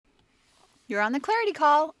You're on the Clarity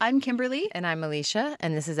Call. I'm Kimberly. And I'm Alicia,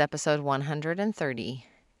 and this is episode 130,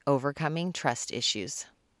 Overcoming Trust Issues.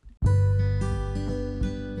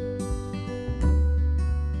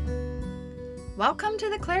 Welcome to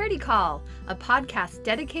the Clarity Call, a podcast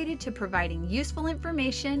dedicated to providing useful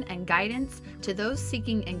information and guidance to those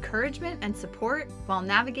seeking encouragement and support while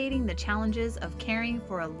navigating the challenges of caring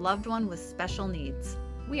for a loved one with special needs.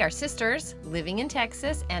 We are sisters living in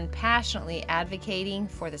Texas and passionately advocating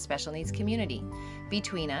for the special needs community.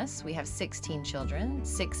 Between us, we have 16 children,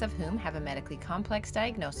 6 of whom have a medically complex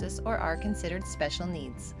diagnosis or are considered special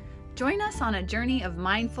needs. Join us on a journey of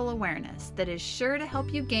mindful awareness that is sure to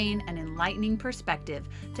help you gain an enlightening perspective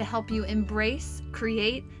to help you embrace,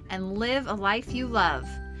 create, and live a life you love.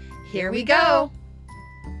 Here we go!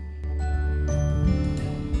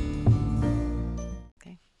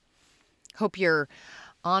 Okay. Hope you're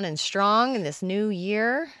on and strong in this new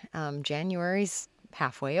year. January's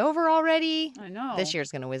halfway over already. I know. This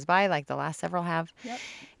year's going to whiz by like the last several have. Yep.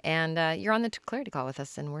 And you're on the Clarity Call with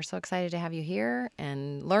us, and we're so excited to have you here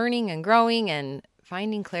and learning and growing and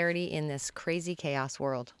finding clarity in this crazy chaos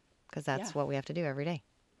world, because that's what we have to do every day.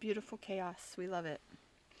 Beautiful chaos. We love it.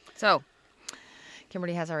 So,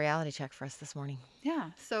 Kimberly has our reality check for us this morning.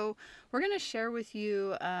 Yeah, so we're going to share with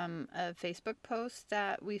you a Facebook post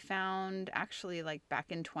that we found actually like back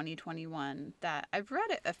in 2021 that I've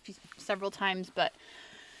read it several times, but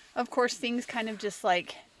of course things kind of just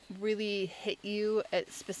like really hit you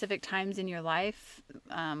at specific times in your life,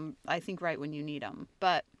 I think right when you need them.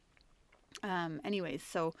 But anyways,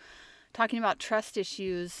 so talking about trust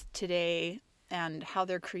issues today and how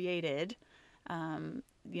they're created,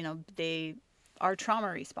 they are trauma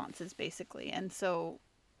responses basically. And so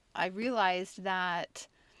I realized that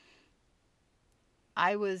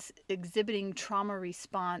I was exhibiting trauma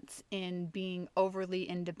response in being overly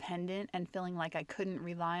independent and feeling like I couldn't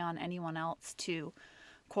rely on anyone else to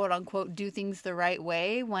quote unquote do things the right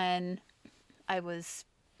way when I was,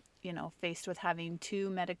 faced with having 2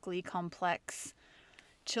 medically complex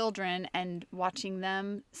children and watching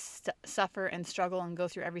them suffer and struggle and go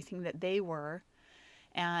through everything that they were.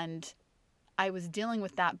 And I was dealing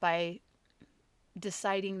with that by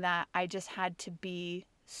deciding that I just had to be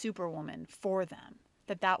Superwoman for them,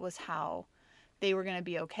 that was how they were going to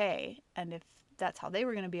be okay. And if that's how they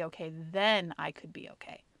were going to be okay, then I could be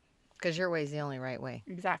okay. Because your way is the only right way.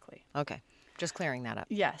 Exactly. Okay. Just clearing that up.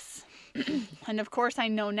 Yes. And of course, I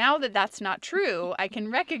know now that that's not true. I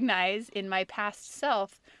can recognize in my past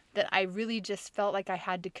self that I really just felt like I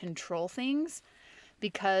had to control things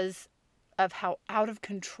because of how out of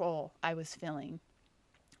control I was feeling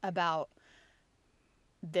about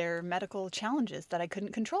their medical challenges that I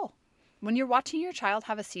couldn't control. When you're watching your child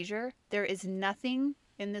have a seizure, there is nothing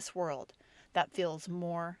in this world that feels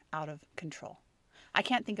more out of control. I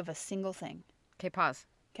can't think of a single thing. Okay, pause.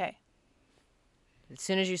 Okay. As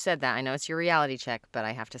soon as you said that, I know it's your reality check, but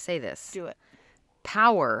I have to say this. Do it.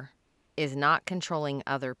 Power is not controlling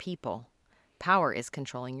other people. Power is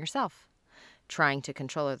controlling yourself. Trying to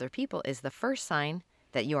control other people is the first sign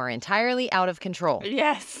that you are entirely out of control.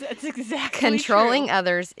 Yes, that's exactly Controlling true.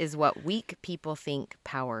 others is what weak people think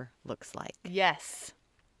power looks like. Yes.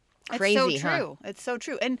 Crazy, it's so true. huh? It's so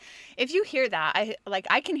true. And if you hear that,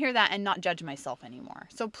 I can hear that and not judge myself anymore.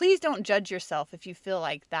 So please don't judge yourself if you feel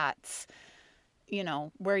like that's,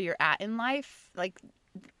 where you're at in life. Like,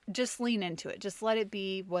 just lean into it. Just let it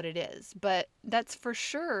be what it is. But that's for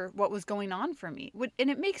sure what was going on for me. And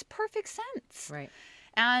it makes perfect sense. Right.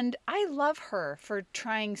 And I love her for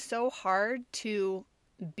trying so hard to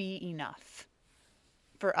be enough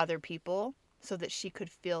for other people so that she could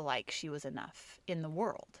feel like she was enough in the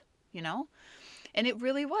world, And it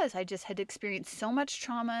really was. I just had experienced so much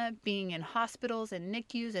trauma being in hospitals and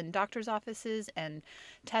NICUs and doctor's offices and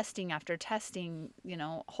testing after testing,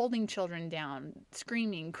 holding children down,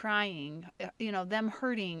 screaming, crying, them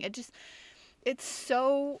hurting. It's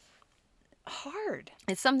so hard.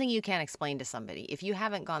 It's something you can't explain to somebody. If you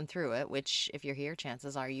haven't gone through it, which if you're here,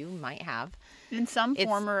 chances are you might have. In some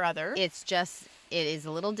form or other. It is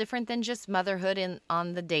a little different than just motherhood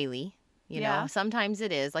on the daily. You know, sometimes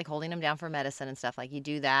it is like holding them down for medicine and stuff. Like you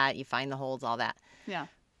do that, you find the holds, all that. Yeah.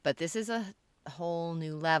 But this is a whole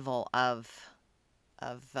new level of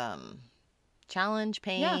challenge,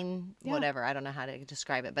 pain, whatever. I don't know how to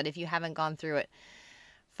describe it. But if you haven't gone through it,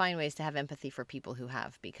 find ways to have empathy for people who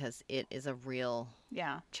have, because it is a real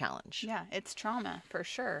challenge. Yeah, it's trauma for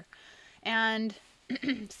sure. And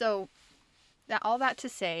so all that to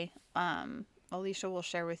say, Alicia will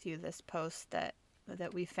share with you this post that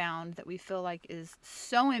we found that we feel like is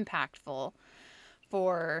so impactful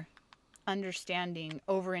for understanding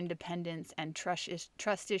over independence and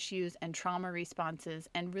trust issues and trauma responses,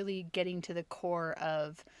 and really getting to the core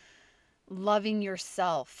of loving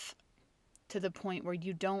yourself to the point where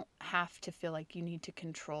you don't have to feel like you need to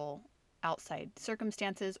control outside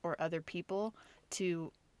circumstances or other people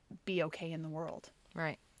to be okay in the world.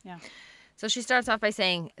 Right. Yeah. So she starts off by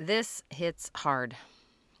saying, this hits hard.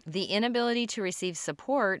 The inability to receive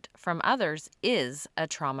support from others is a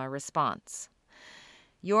trauma response.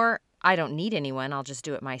 Your I don't need anyone, I'll just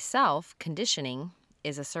do it myself conditioning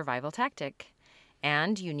is a survival tactic,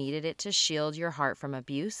 and you needed it to shield your heart from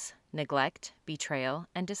abuse, neglect, betrayal,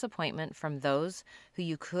 and disappointment from those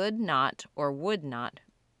who could not or would not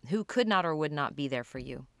be there for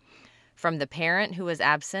you. From the parent who was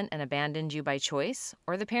absent and abandoned you by choice,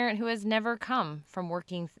 or the parent who has never come from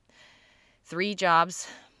working 3 jobs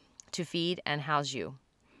to feed and house you.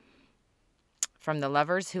 From the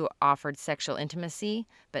lovers who offered sexual intimacy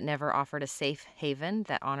but never offered a safe haven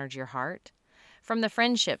that honored your heart. From the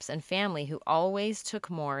friendships and family who always took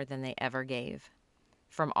more than they ever gave.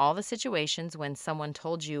 From all the situations when someone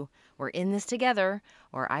told you, we're in this together,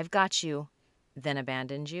 or I've got you, then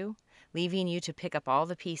abandoned you, leaving you to pick up all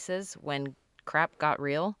the pieces when crap got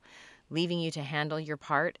real, leaving you to handle your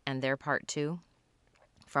part and their part too.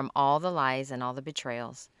 From all the lies and all the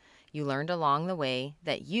betrayals, you learned along the way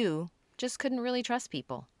that you just couldn't really trust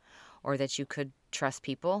people, or that you could trust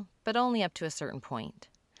people, but only up to a certain point.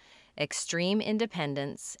 Extreme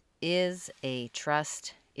independence is a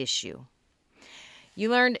trust issue. You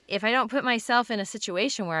learned if I don't put myself in a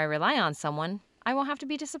situation where I rely on someone, I will have to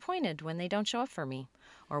be disappointed when they don't show up for me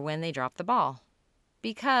or when they drop the ball,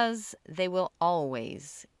 because they will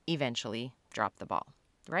always eventually drop the ball,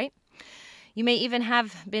 right? You may even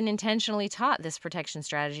have been intentionally taught this protection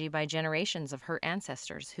strategy by generations of hurt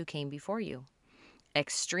ancestors who came before you.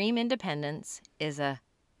 Extreme independence is a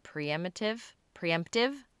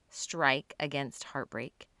preemptive strike against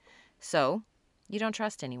heartbreak. So, you don't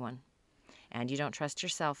trust anyone. And you don't trust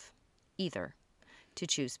yourself either to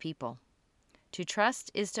choose people. To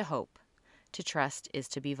trust is to hope. To trust is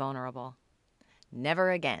to be vulnerable.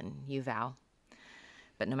 Never again, you vow.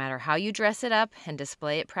 But no matter how you dress it up and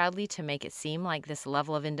display it proudly to make it seem like this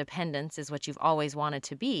level of independence is what you've always wanted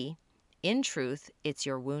to be, in truth, it's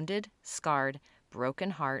your wounded, scarred,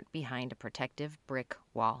 broken heart behind a protective brick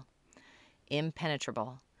wall.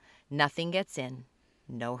 Impenetrable. Nothing gets in.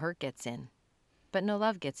 No hurt gets in. But no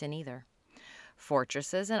love gets in either.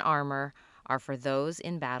 Fortresses and armor are for those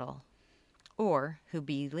in battle, or who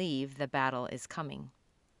believe the battle is coming.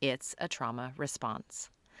 It's a trauma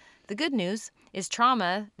response. The good news is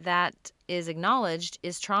trauma that is acknowledged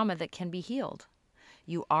is trauma that can be healed.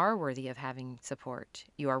 You are worthy of having support.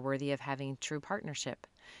 You are worthy of having true partnership.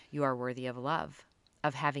 You are worthy of love,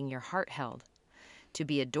 of having your heart held, to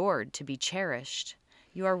be adored, to be cherished.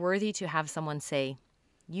 You are worthy to have someone say,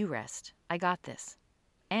 you rest, I got this,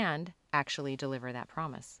 and actually deliver that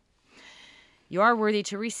promise. You are worthy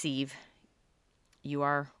to receive. You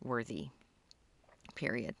are worthy,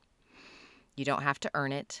 period. You don't have to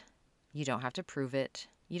earn it. You don't have to prove it.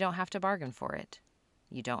 You don't have to bargain for it.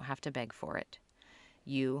 You don't have to beg for it.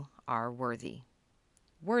 You are worthy.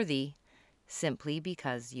 Worthy simply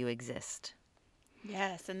because you exist.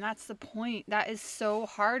 Yes, and that's the point. That is so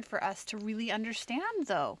hard for us to really understand,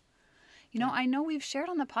 though. You know, I know we've shared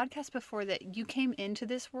on the podcast before that you came into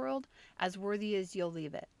this world as worthy as you'll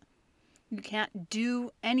leave it. You can't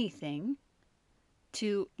do anything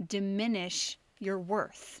to diminish your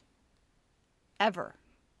worth. Ever.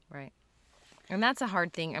 Right. And that's a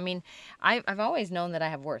hard thing. I mean, I've always known that I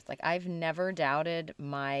have worth. Like, I've never doubted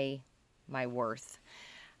my worth.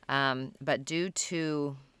 But due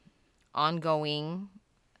to ongoing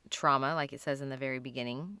trauma, like it says in the very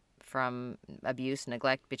beginning, from abuse,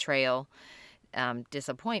 neglect, betrayal,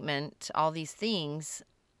 disappointment, all these things,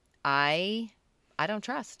 I don't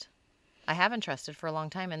trust. I haven't trusted for a long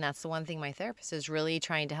time. And that's the one thing my therapist is really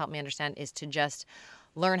trying to help me understand, is to just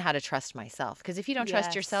learn how to trust myself. Because if you don't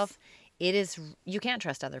trust yourself, you can't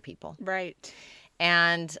trust other people. Right.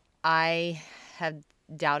 And I have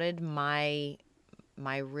doubted my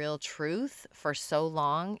real truth for so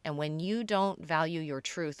long. And when you don't value your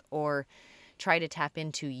truth or try to tap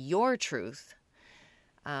into your truth,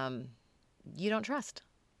 you don't trust.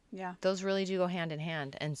 Yeah. Those really do go hand in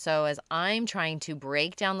hand. And so as I'm trying to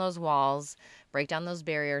break down those walls, break down those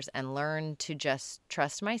barriers, and learn to just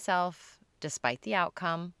trust myself despite the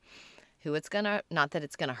outcome, not that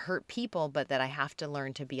it's going to hurt people, but that I have to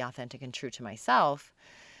learn to be authentic and true to myself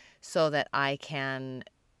so that I can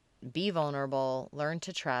be vulnerable, learn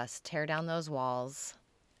to trust, tear down those walls,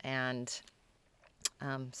 and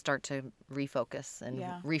start to refocus and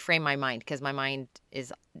Yeah. reframe my mind, because my mind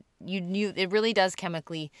is it really does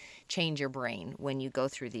chemically change your brain when you go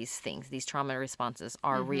through these things. These trauma responses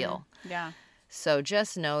are real. Yeah. So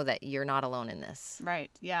just know that you're not alone in this. Right.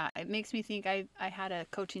 Yeah. It makes me think I had a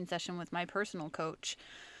coaching session with my personal coach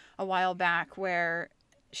a while back where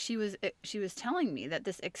she was telling me that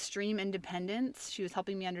this extreme independence, she was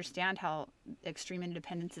helping me understand how extreme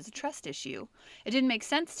independence is a trust issue. It didn't make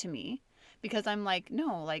sense to me because I'm like,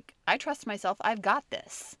 no, like I trust myself. I've got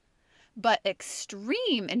this. But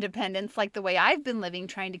extreme independence, like the way I've been living,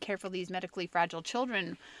 trying to care for these medically fragile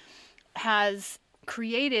children, has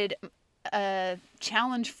created a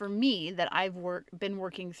challenge for me that I've been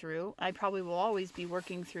working through. I probably will always be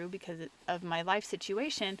working through because of my life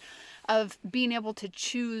situation, of being able to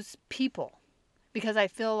choose people, because I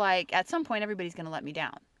feel like at some point everybody's going to let me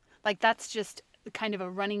down. Like that's just kind of a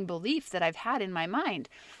running belief that I've had in my mind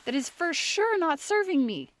that is for sure not serving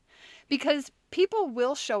me, because people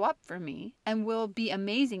will show up for me and will be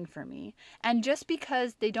amazing for me. And just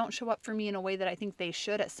because they don't show up for me in a way that I think they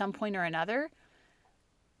should at some point or another,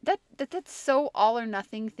 that's so all or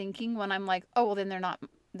nothing thinking, when I'm like, oh, well, then they're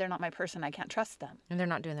not my person. I can't trust them. And they're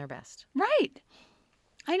not doing their best. Right.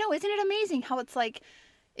 I know. Isn't it amazing how it's like,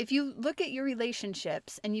 if you look at your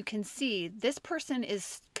relationships and you can see this person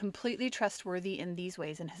is completely trustworthy in these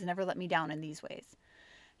ways and has never let me down in these ways,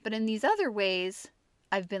 but in these other ways,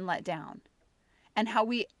 I've been let down. And how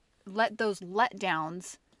we let those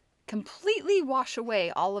letdowns completely wash away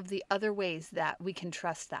all of the other ways that we can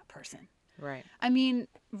trust that person. Right. I mean,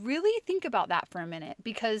 really think about that for a minute,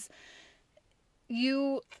 because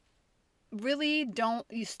you really don't,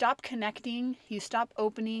 you stop connecting, you stop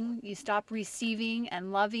opening, you stop receiving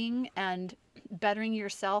and loving and bettering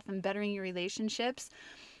yourself and bettering your relationships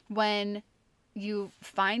when you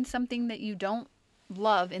find something that you don't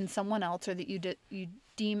love in someone else, or that you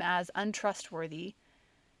deem as untrustworthy,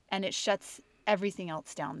 and it shuts everything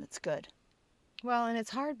else down that's good. Well, and it's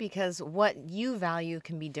hard because what you value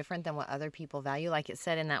can be different than what other people value. Like it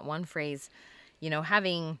said in that one phrase,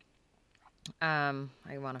 having, I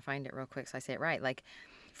want to find it real quick so I say it right. Like,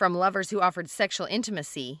 from lovers who offered sexual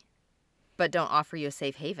intimacy, but don't offer you a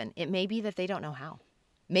safe haven. It may be that they don't know how.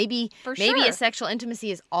 Maybe a sexual intimacy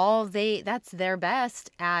is that's their best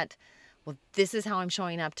at, well, this is how I'm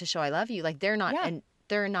showing up to show I love you. Like they're not, and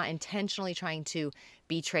they're not intentionally trying to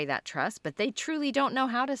betray that trust, but they truly don't know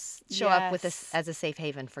how to show up with this as a safe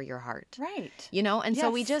haven for your heart. Right. And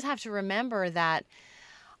so we just have to remember that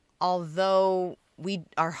although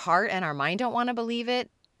our heart and our mind don't want to believe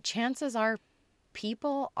it, chances are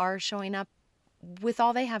people are showing up with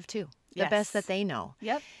all they have too, the best that they know.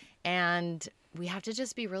 Yep. And we have to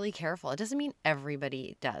just be really careful. It doesn't mean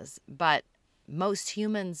everybody does, but most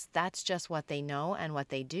humans, that's just what they know and what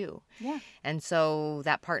they do. Yeah. And so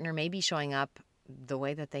that partner may be showing up the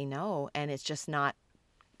way that they know, and it's just not,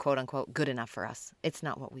 quote unquote, good enough for us. It's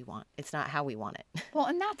not what we want. It's not how we want it. Well,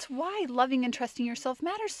 and that's why loving and trusting yourself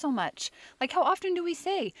matters so much. Like, how often do we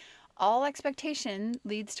say, all expectation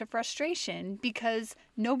leads to frustration, because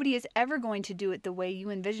nobody is ever going to do it the way you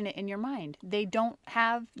envision it in your mind. They don't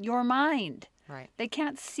have your mind. Right. They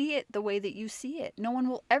can't see it the way that you see it. No one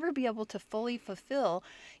will ever be able to fully fulfill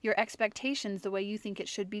your expectations the way you think it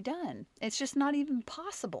should be done. It's just not even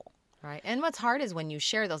possible. Right. And what's hard is when you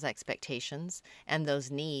share those expectations and those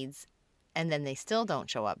needs, and then they still don't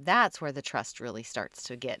show up. That's where the trust really starts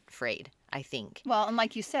to get frayed, I think. Well, and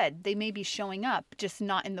like you said, they may be showing up, just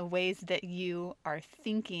not in the ways that you are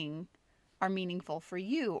thinking are meaningful for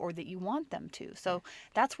you or that you want them to. So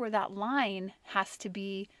that's where that line has to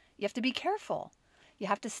be. You have to be careful. You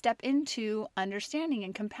have to step into understanding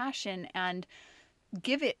and compassion and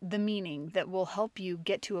give it the meaning that will help you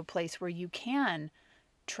get to a place where you can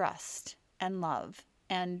trust and love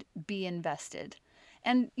and be invested.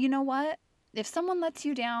 And you know what? If someone lets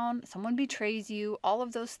you down, someone betrays you, all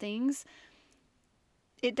of those things,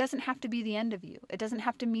 it doesn't have to be the end of you. It doesn't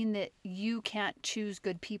have to mean that you can't choose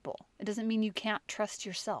good people. It doesn't mean you can't trust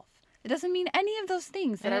yourself. It doesn't mean any of those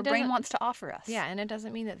things that our brain wants to offer us. Yeah, and it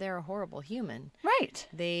doesn't mean that they're a horrible human. Right.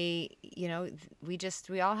 They,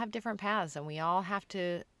 we all have different paths, and we all have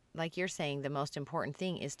to, like you're saying, the most important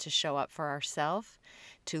thing is to show up for ourselves,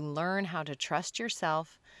 to learn how to trust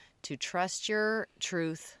yourself, to trust your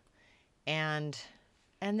truth, and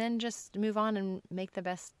then just move on and make the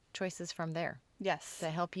best choices from there. Yes. To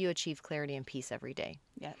help you achieve clarity and peace every day.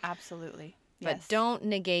 Yeah, absolutely. But Yes. don't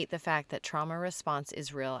negate the fact that trauma response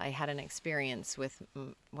is real. I had an experience with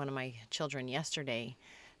one of my children yesterday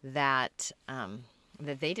that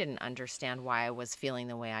that they didn't understand why I was feeling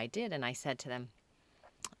the way I did. And I said to them,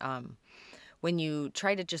 when you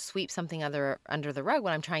try to just sweep something under the rug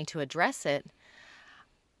when I'm trying to address it,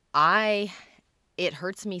 it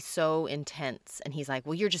hurts me so intense. And he's like,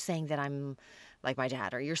 well, you're just saying that I'm like my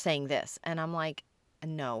dad, or you're saying this. And I'm like,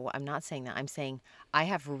 no, I'm not saying that. I'm saying I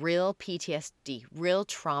have real PTSD, real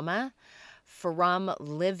trauma from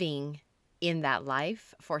living in that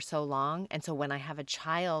life for so long. And so when I have a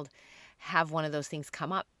child have one of those things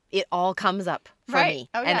come up, it all comes up for Right. me.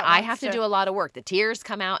 Oh, And yeah, I have to do a lot of work. The tears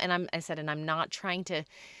come out, and I'm not trying to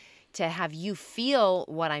have you feel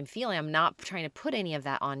what I'm feeling. I'm not trying to put any of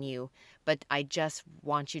that on you, but I just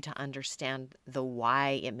want you to understand the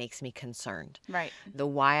why it makes me concerned. Right. The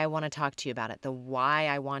why I want to talk to you about it. The why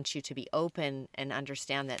I want you to be open and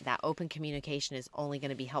understand that open communication is only going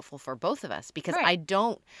to be helpful for both of us, because Right.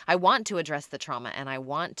 I want to address the trauma, and I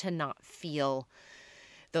want to not feel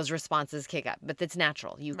those responses kick up, but that's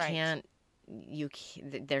natural. Right.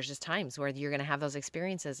 There's just times where you're going to have those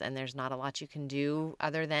experiences, and there's not a lot you can do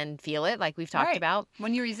other than feel it, like we've talked Right. about.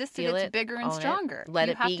 When you resist it, Feel it's it, bigger and own it, stronger. let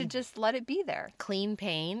You it have be. to just let it be there. Clean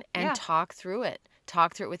pain and Yeah. talk through it.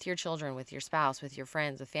 Talk through it with your children, with your spouse, with your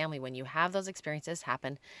friends, with family. When you have those experiences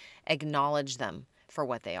happen, acknowledge them for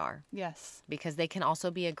what they are, Yes. because they can also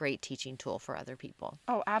be a great teaching tool for other people.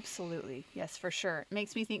 Oh, absolutely. Yes, for sure. It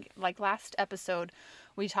makes me think, like last episode,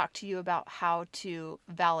 we talked to you about how to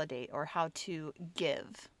validate or how to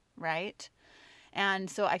give, right? And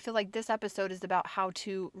so I feel like this episode is about how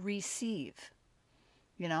to receive.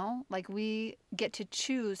 Like we get to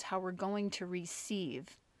choose how we're going to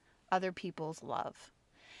receive other people's love.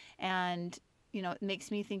 And, it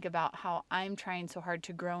makes me think about how I'm trying so hard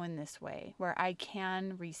to grow in this way where I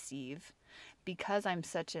can receive because I'm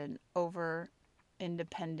such an over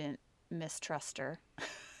independent mistruster.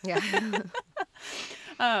 Yeah.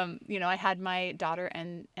 I had my daughter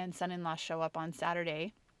and son-in-law show up on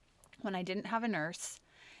Saturday when I didn't have a nurse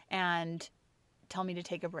and tell me to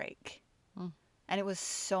take a break. And it was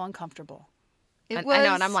so uncomfortable. I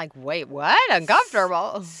know, and I'm like, wait, what?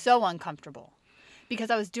 Uncomfortable? So uncomfortable. Because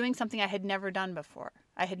I was doing something I had never done before.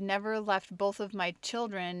 I had never left both of my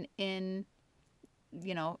children in,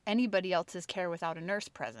 anybody else's care without a nurse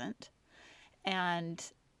present. And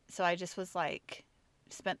so I just was like,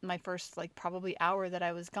 spent my first probably hour that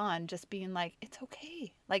I was gone just being like, it's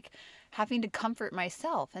okay. Like having to comfort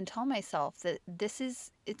myself and tell myself that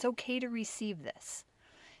it's okay to receive this.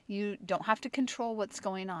 You don't have to control what's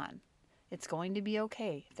going on. It's going to be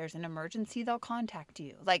okay. If there's an emergency, they'll contact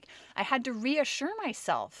you. Like I had to reassure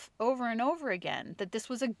myself over and over again that this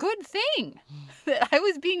was a good thing, that I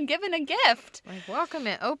was being given a gift. Like, welcome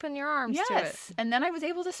it. Open your arms to it. Yes. And then I was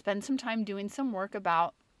able to spend some time doing some work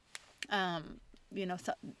about,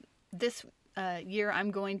 this year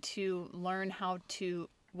I'm going to learn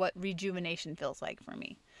what rejuvenation feels like for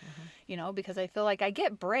me. Because I feel like I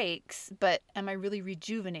get breaks, but am I really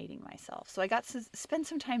rejuvenating myself? So I got to spend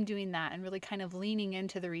some time doing that and really kind of leaning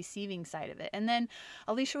into the receiving side of it. And then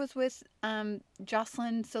Alicia was with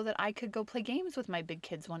Jocelyn so that I could go play games with my big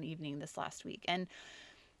kids one evening this last week. And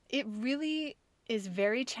it really is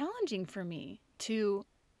very challenging for me to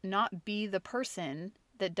not be the person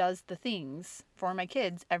that does the things for my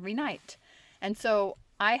kids every night. And so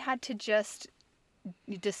I had to just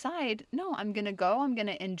decide, no, I'm going to go. I'm going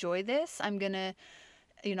to enjoy this. I'm going to,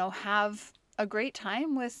 have a great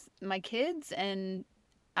time with my kids. And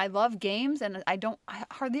I love games, and I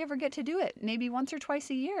hardly ever get to do it, maybe once or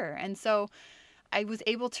twice a year. And so I was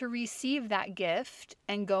able to receive that gift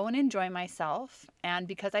and go and enjoy myself. And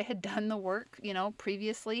because I had done the work,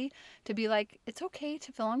 previously, to be like, it's okay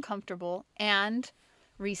to feel uncomfortable and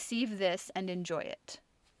receive this and enjoy it,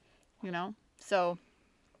 So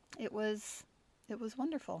it was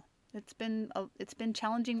wonderful. It's been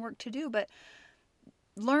challenging work to do, but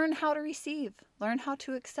learn how to receive, learn how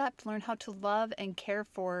to accept, learn how to love and care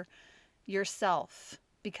for yourself,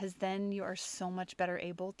 because then you are so much better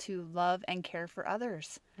able to love and care for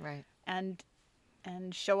others. Right. And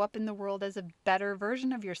show up in the world as a better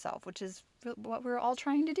version of yourself, which is what we're all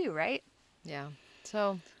trying to do, right? Yeah.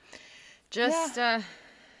 So just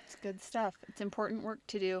it's good stuff. It's important work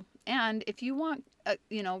to do. And if you want,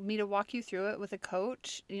 me to walk you through it with a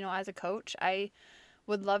coach, as a coach, I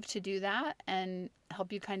would love to do that and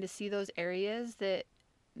help you kind of see those areas that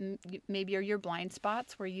maybe are your blind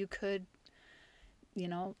spots where you could,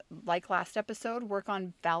 like last episode, work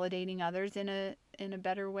on validating others in a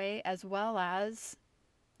better way, as well as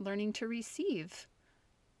learning to receive,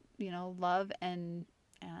 love and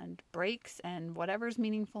breaks and whatever's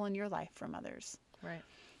meaningful in your life from others. Right.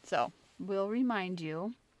 So we'll remind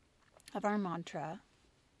you of our mantra,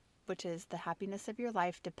 which is the happiness of your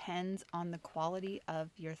life depends on the quality of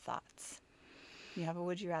your thoughts. You have a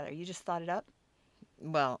would you rather. You just thought it up?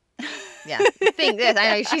 Well, yeah. Think this.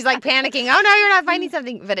 I know she's like panicking. Oh, no, you're not finding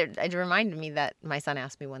something. But it reminded me that my son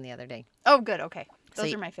asked me one the other day. Oh, good. Okay. So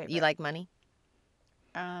Those are my favorite. You like money?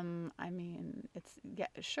 I mean, yeah,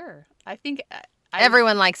 sure. I think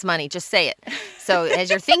everyone likes money. Just say it. So as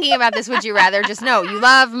you're thinking about this, would you rather, just know you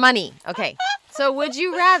love money. Okay. So would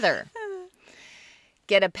you rather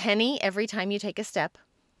get a penny every time you take a step?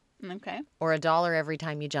 Okay. Or $1 every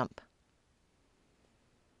time you jump?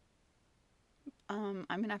 I'm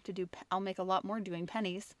gonna have to I'll make a lot more doing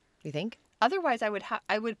pennies. You think? Otherwise, I would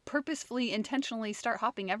purposefully, intentionally start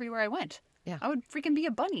hopping everywhere I went. Yeah. I would freaking be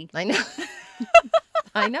a bunny. I know.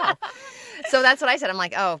 I know. So that's what I said. I'm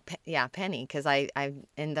like, oh, yeah, penny. Because and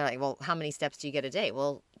they're like, well, how many steps do you get a day?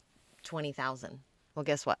 Well, 20,000. Well,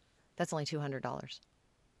 guess what? That's only $200.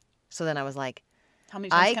 So then I was like, how many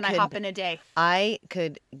times can I hop in a day? I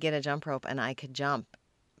could get a jump rope and I could jump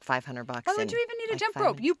 $500. Why would you even need a jump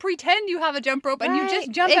rope? You pretend you have a jump rope and you just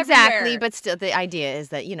jump exactly, everywhere. But still, the idea is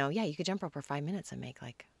that, yeah, you could jump rope for 5 minutes and make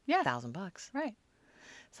like $1,000. Right.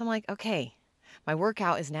 So I'm like, okay, my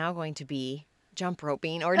workout is now going to be jump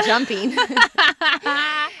roping or jumping.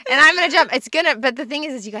 And I'm going to jump. But the thing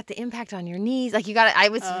is you got the impact on your knees. Like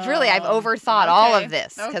I've overthought all of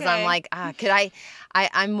this because I'm like,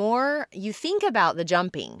 I'm more, you think about the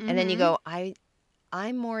jumping and then you go,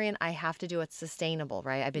 I'm more in, I have to do it sustainable,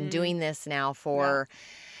 right? I've been doing this now for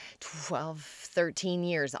 12, 13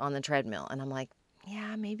 years on the treadmill. And I'm like,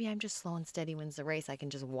 yeah, maybe I'm just slow and steady wins the race. I can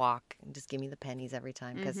just walk and just give me the pennies every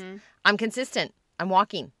time because I'm consistent. I'm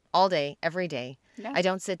walking all day, every day. Yeah. I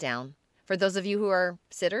don't sit down. For those of you who are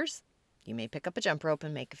sitters, you may pick up a jump rope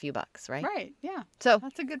and make a few bucks, right? Right, yeah. So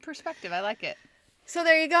that's a good perspective. I like it. So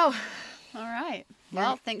there you go. All right.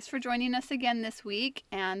 Well, thanks for joining us again this week,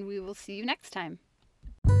 and we will see you next time.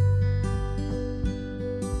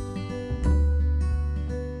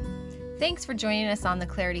 Thanks for joining us on the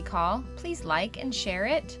Clarity Call. Please like and share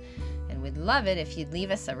it, and we'd love it if you'd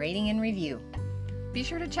leave us a rating and review. Be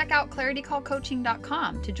sure to check out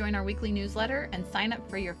claritycallcoaching.com to join our weekly newsletter and sign up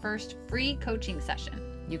for your first free coaching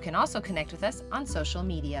session. You can also connect with us on social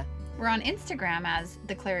media. We're on Instagram as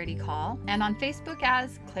The Clarity Call and on Facebook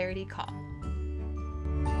as Clarity Call.